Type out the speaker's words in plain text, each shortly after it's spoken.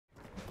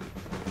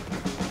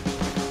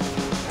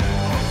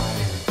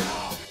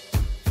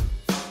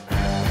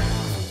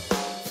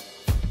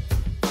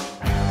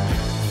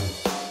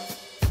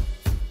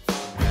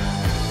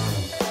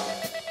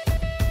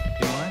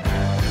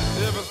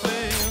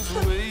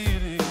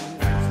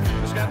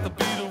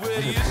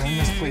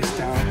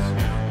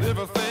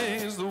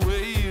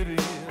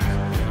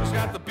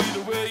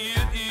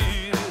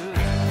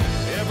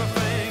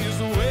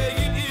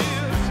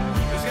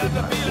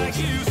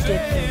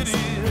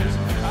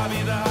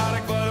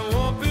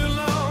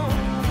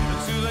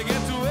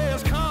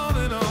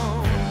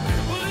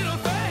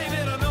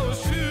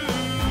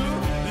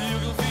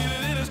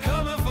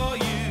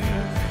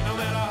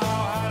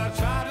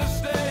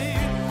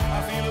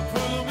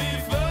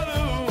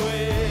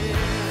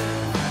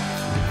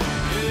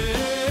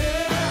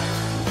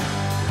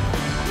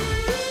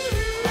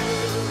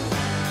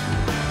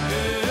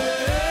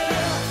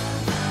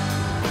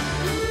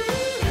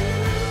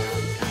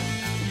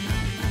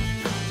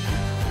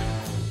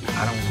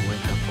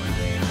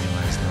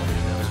least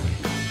nobody knows me.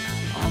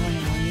 I want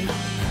to know you.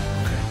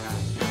 Okay.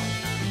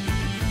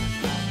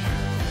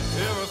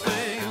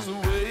 Everything's the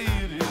way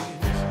it is.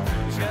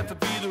 It's got to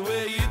be the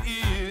way it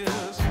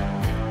is.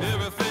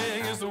 Everything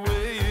is the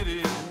way it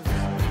is.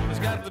 It's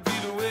got to be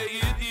the way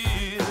it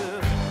is.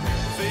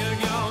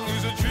 Feeling young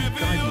is a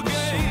trivial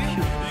game.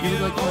 You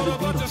get older,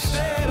 but you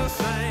stay the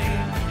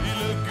same. You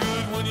look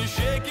good when you're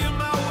shaking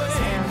my way.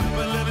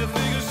 But let me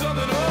figure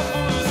something up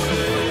for the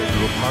same. We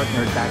were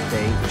partnered that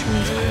day, which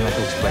means I don't have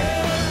to explain it.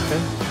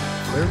 Okay?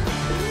 Clear?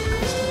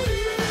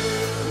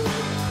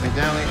 Hey,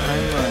 darling,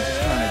 I'm just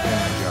trying to do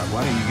my job. Why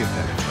don't you give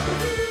that a try?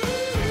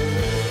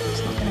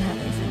 It's not gonna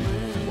happen for me.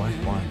 Why?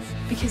 Why?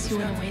 Because you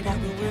went away that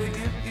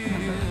weekend.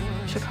 Remember?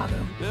 Chicago.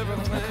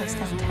 Went to that place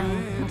downtown.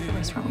 Went to the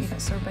restaurant where you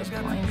got served by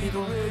blind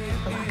people.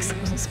 Relax, it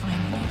wasn't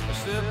spying on you.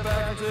 Step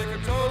back and take a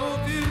total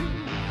view.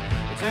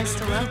 Guys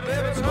still up?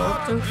 We're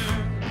bulletproof.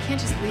 You can't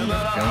just leave.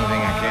 The only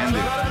thing I can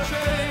do.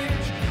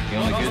 The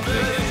only good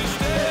thing.